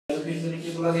फिर करने के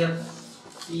बोला गया था,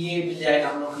 तो ये मिल जाएगा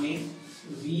हम लोग के लिए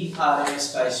वी आर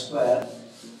एस का square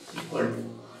equal to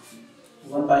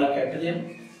 1 by capital M.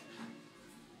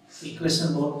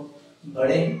 Equation बहुत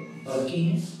बड़े बल्कि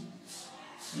हैं,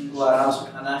 इनको आराम से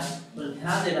उठाना है, पर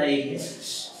ध्यान देना ये है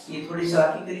ये थोड़ी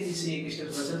चालाकी करी जिससे एक स्टेप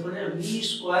बचत हो जाए। वी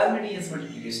स्क्वायर में डीएन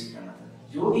मल्टीप्लिकेशन करना था,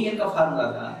 जो डीएन का फार्मूला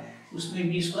था उसमें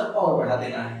वी स्क्वायर और बढ़ा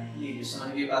देना है। ये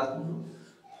समझ के बात को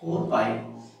 4 pi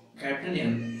capital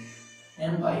M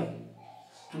M by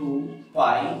 2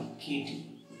 पाई के T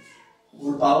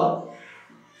whole power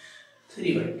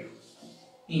 3/2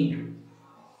 into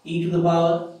e to the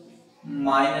power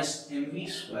minus M we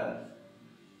square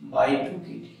by 2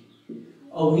 के टी।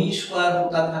 और वी स्क्वायर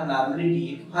होता था नॉर्मली डी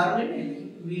के फार्मूले में, लेकिन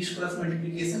वी स्क्वायर से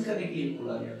मल्टीप्लिकेशन करने के लिए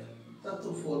बोला गया था, तब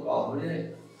तो 4 पावर हो जाएगा।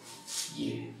 ये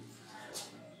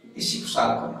इसी को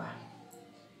सॉल्व करना है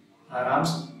आराम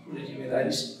से, पूरी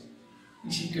जिम्मेदारी से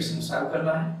इसी क्वेश्चन को सॉल्व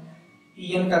करना है।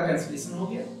 en का कैंसिलेशन हो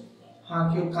गया,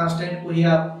 हाँ क्यों कांस्टेंट को ही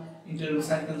आप इंटरवल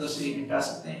साइन के अंदर से निकाल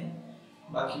सकते हैं,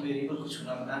 बाकी वेरिएबल को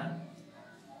छूना मना है।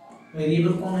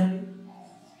 वेरिएबल कौन है?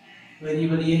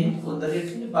 वेरिएबल ये है तो अंदर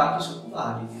रखेंगे, बाकी सबको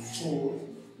बाहर लीजिए। 4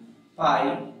 पाई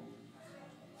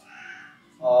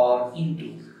और इंटू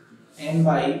n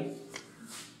बाई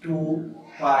 2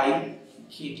 पाई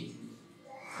के T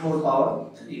whole power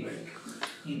 3/2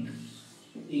 into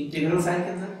integral sign के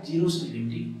अंदर 0 से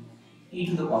infinity e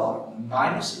to the power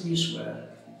minus v square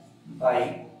by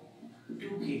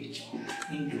 2 के T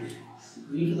into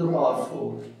v to the power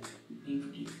 4 into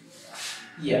t।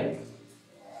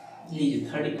 ये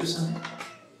थर्ड इक्वेशन है।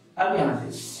 अब यहाँ पे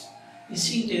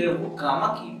इसी इंटीग्रल को गामा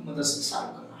की मदद से सॉल्व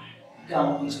करना है,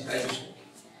 गामा फंक्शन का यूज करके।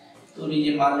 तो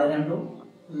लीजिए मान ले रहे हैं हम लोग,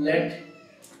 लेट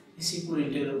इसी पूरे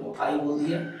इंटीग्रल को i बोल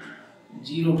दिया,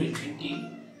 0 to infinity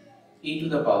e to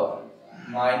the power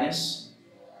minus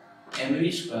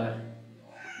mv square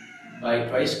by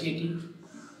twice kt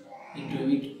into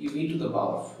v to the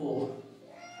power 4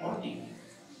 और t।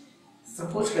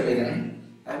 सपोज कर ले रहे हैं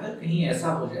अगर कहीं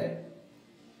ऐसा हो जाए,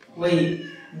 वही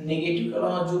नेगेटिव के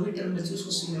अलावा जो भी टर्म बचे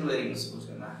उसको सिंगल वेरिएबल सपोज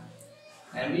करना है।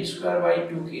 mv स्क्वायर बाई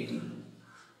 2 kt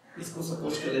इसको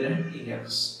सपोज कर ले रहे हैं tx।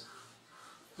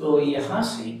 तो यहाँ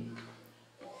से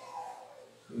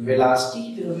वेलोसिटी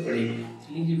की जरूरत पड़ेगी,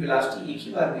 लीजिए वेलोसिटी एक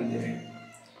ही बार दे रहे हैं,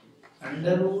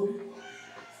 under root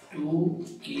 2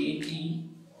 kt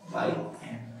by m।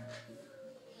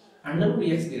 Under root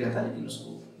x दे रहा था लेकिन उसको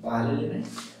बाहर ले लेना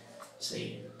सही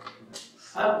है।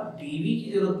 अब dv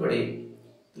की जरूरत पड़े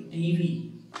तो dv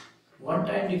one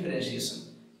time differentiation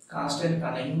constant का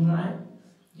नहीं होना है,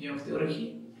 ये वक्त रखिए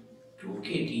 2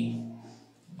 kt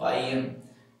बाई m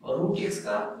और रूट x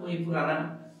का वही पुराना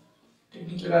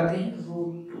टेक्निक लगाते हैं,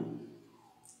 रूट 2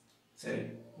 सॉरी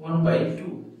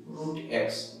 1/2 रूट x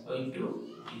और इंटू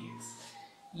dx।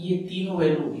 ये तीनों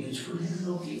वैल्यू यूजफुल है हम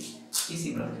लोग की,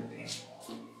 इसी में रख देते हैं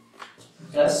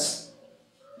 10।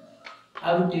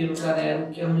 अब टेबल का नया रूप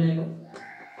क्या हो जाएगा,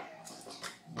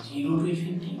 0 to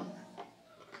infinity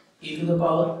e to the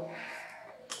power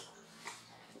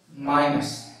minus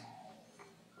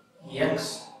x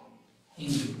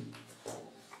into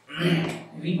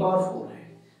v power 4 है,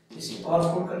 इसी पावर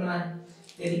 4 करना है,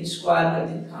 यदि स्क्वायर कर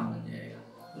दें काम बन जाएगा,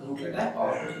 रूट लगा है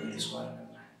पावर 4 में स्क्वायर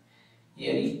करना है,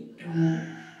 यानी 2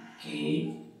 k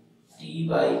t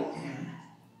बाई m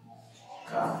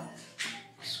का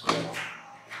स्क्वायर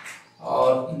और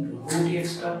इंटू रूट x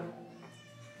का,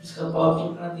 इसका पावर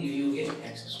कितना दीवी हो गया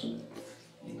x स्क्वायर,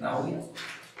 इतना हो गया।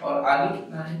 और आगे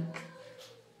कितना है,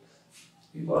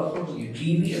 v पावर 4 हो गया,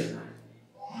 dv रखना है,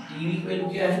 dv की वैल्यू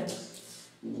क्या है,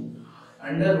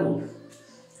 under root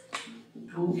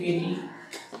 2 kt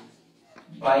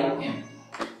by m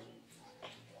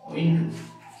into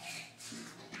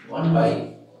 1 by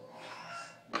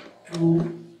 2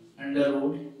 under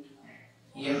root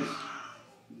m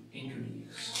into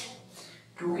dx।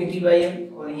 2 kt by m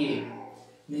और ये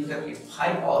मिलकर के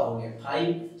 5 पावर हो गया,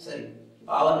 5 सॉरी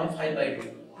पावर में 5/2,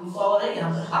 2 पावर है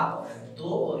यहाँ पर हाफ पावर है, 2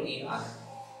 और ये आधा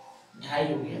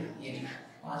 2.5 हो गया, यानी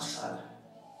 5 आधा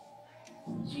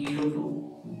 0 टू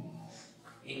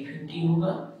इनफिनिटी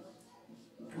होगा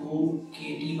 2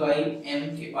 kt बाई m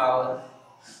के पावर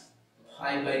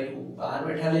 5/2 बाहर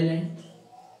बैठा ले लें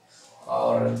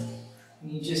और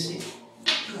नीचे से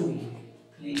 2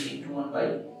 लीजिए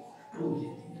 1/2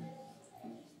 लेते हैं,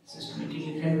 सिस्टमेटिक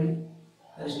लिखने में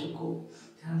हर स्टेप को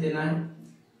ध्यान देना है।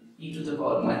 e to the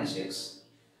power minus x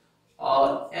और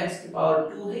x की पावर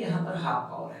 2 है, यहाँ पर हाफ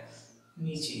पावर है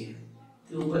नीचे है,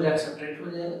 तो ऊपर जाकर सब्ट्रैक्ट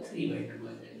हो जाएगा 3/2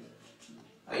 आ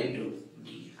जाएगा इंटू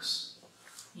dx।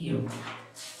 ये हो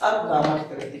गया। अब गामा की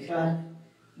तरफ दिख रहा है,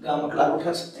 गामा का लाभ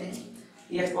उठा सकते हैं,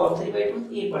 x पावर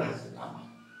 3/2 एक बढ़ा सकते गामा,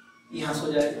 यहाँ से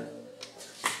हो जाएगा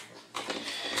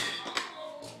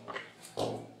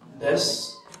thus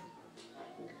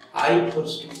I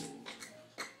equals to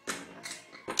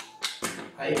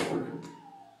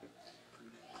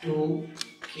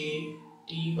 2kt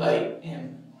by m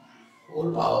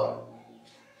whole power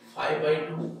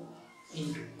 5/2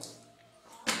 into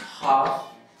half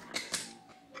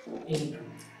into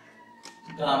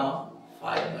gamma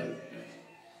 5/2।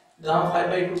 Gamma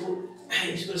 5/2 को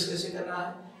एक्सप्रेस कैसे करना है,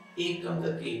 एक कम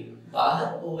करके बाहर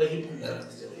और वही अंदर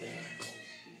रखते चले जाएंगे।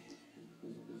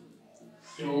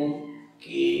 2kt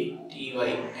by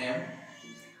m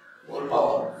whole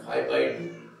power 5/2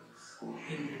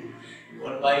 into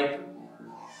 1/2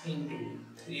 into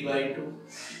 3/2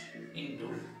 into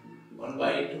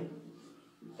 1/2।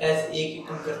 ऐसे एक एक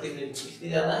कम करते हुए लिखते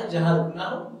जाना है, जहां रुकना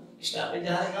हो स्टॉपेज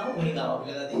जहां लेना हो वही गामा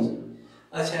भी लगा दीजिए।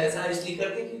 अच्छा, ऐसा इसलिए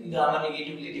करते क्योंकि गामा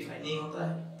नेगेटिवली डिफाइन नहीं होता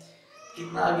है।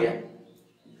 कितना आ गया,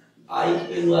 आई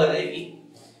की वैल्यू आ जाएगी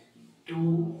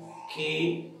 2kt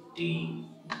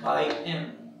by m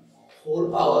whole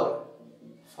power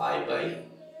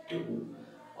 5/2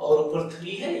 और ऊपर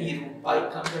 3 है, ये रूट पाई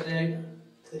कम कर जाएगा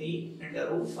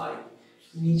 3/5।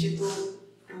 नीचे तो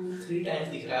 2 3 टाइम्स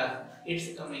दिख रहा है, 8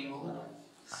 से कम नहीं होगा।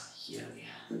 ये आ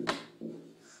गया,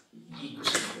 ये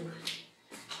क्वेश्चन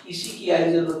इसी की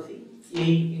आई जरूरत थी,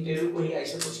 यही इंटरव्यू को ही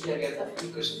ऐसा कुछ किया गया था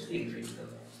कि क्वेश्चन 3 फिट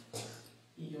करना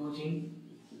using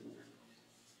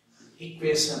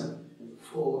equation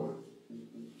 4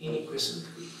 in equation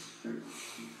 3।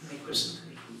 Equation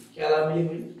 3 क्या लाभ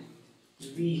मिलेगी,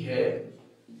 वी है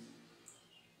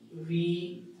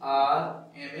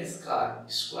VRMS का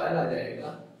स्क्वायर आ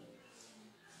जाएगा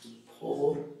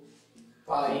 4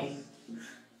 पाई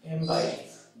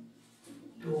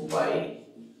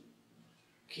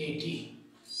m/2π/kt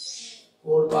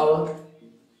होल पावर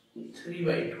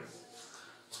 3/2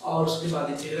 और उसके बाद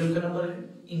इंटीग्रल का नंबर है,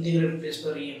 इंटीग्रल प्लेस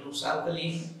पर ये रूट सॉल्व कर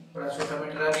लिए, बड़ा छोटा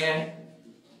मीटर आ गया है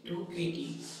 2kt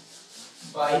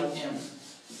by m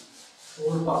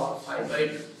whole power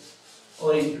 5/2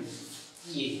 और इनटू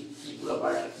ये पूरा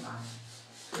पार्ट लिखना है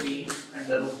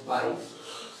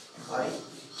 3/π/8।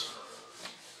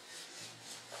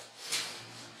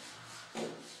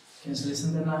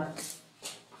 कैंसिलेशन करना है,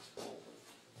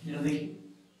 देखिए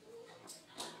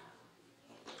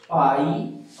पाई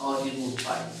और ये रूट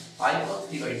पाई और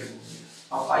 3/2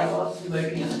 और पाई और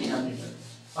 3/2 यहाँ डिनोमिनेटर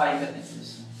पाई का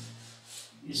कैंसिलेशन,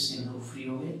 इससे हम लोग फ्री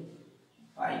हो गए।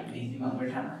 पाई कहीं दिमाग में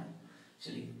बैठाना है।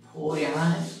 चलिए 4 यहाँ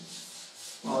है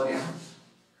और यहाँ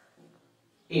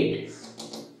 8,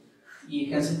 ये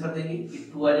कैंसिल कर देंगे, ये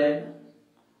 2 आ जाएगा,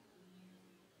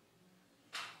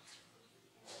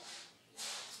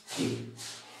 ठीक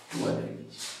 2 आ जाएगी।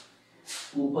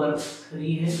 ऊपर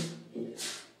 3 है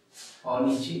और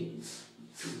नीचे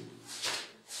 2,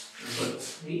 ऊपर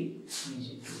 3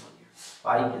 नीचे 2 आ गया,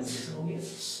 पाई कैंसिलेशन हो गया।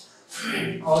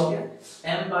 और क्या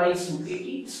m/2kt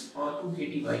और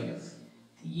 2kt by m,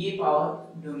 ये पावर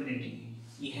डोमिनेटिंग है,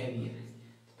 ये हैवी है।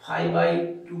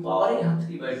 5/2 पावर है यहाँ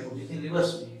 3/2, लेकिन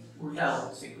रिवर्स में उल्टा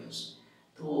हो सीक्वेंस,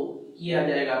 तो ये आ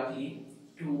जाएगा आपकी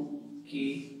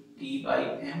 2kt by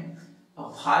m और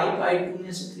 5/2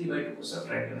 में से 3/2 को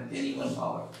सब्ट्रैक्ट करना है, यानी 1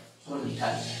 पावर और लिखा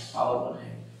है पावर 1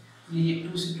 है। ये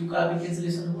 2 से 2 का भी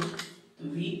कैंसिलेशन हो, तो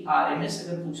VRMS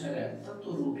अगर पूछा जाए तब तो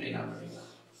रूट लेना पड़ेगा,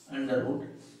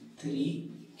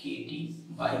 √3kt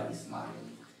by स्मॉल।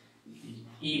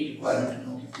 ये रिक्वायरमेंट हम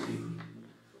लोगों की पूरी हुई।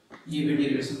 ये भी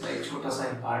डेरिवेशन का एक छोटा सा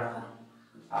पार्ट था,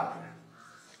 आ गया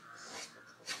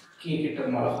के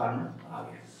टर्म वाला फॉर्मूला आ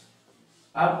गया।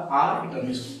 अब आर के टर्म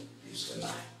इसको यूज करना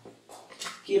है।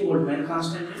 के बोल्ट्जमैन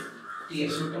कांस्टेंट है, टी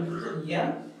एब्सोल्यूट टेंपरेचर या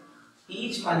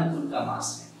ईच मॉलिक्यूल का मास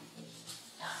है।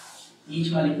 ईच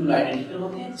मॉलिक्यूल आइडेंटिकल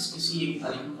होते हैं, किसी एक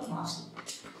मॉलिक्यूल का मास है।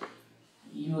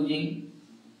 यूजिंग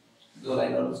 2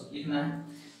 लाइन और लिखना है,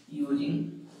 using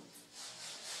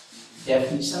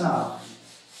definition of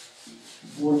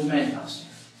Boltzmann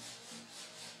constant,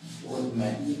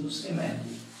 Boltzmann ये दूसरे मैन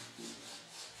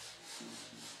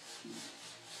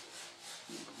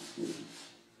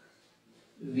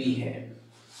वी है,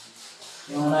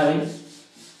 क्या होना है भाई,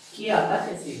 कि आता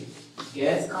कैसे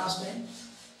गैस कांस्टेंट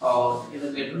और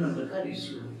एवोगैड्रो नंबर का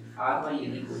रेशियो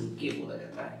R/N को के बोला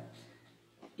जाता है।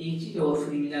 एक चीज और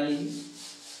फ्री में जान लीजिए,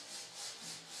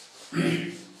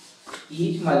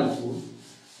 ईच मॉलिक्यूल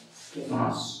के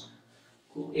मास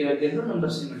को एवोगैड्रो नंबर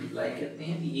से मल्टीप्लाई करते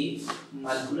हैं, ये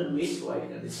मॉलिक्यूलर वेट प्रोवाइड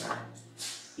कर देता है।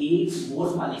 एक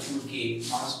मोल मॉलिक्यूल के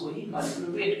मास को ही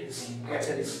मॉलिक्यूलर वेट कहते हैं।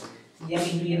 कैसे लिखें, या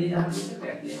इंटू ये नहीं जानते हैं,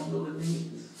 पहले हम लोग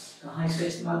देखेंगे कहां इसका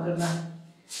इस्तेमाल करना है,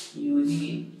 यूजिंग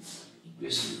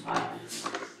इक्वेशन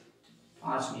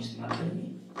 5 में इस्तेमाल करेंगे,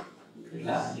 फिर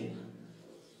लास्ट लेना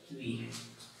वी है।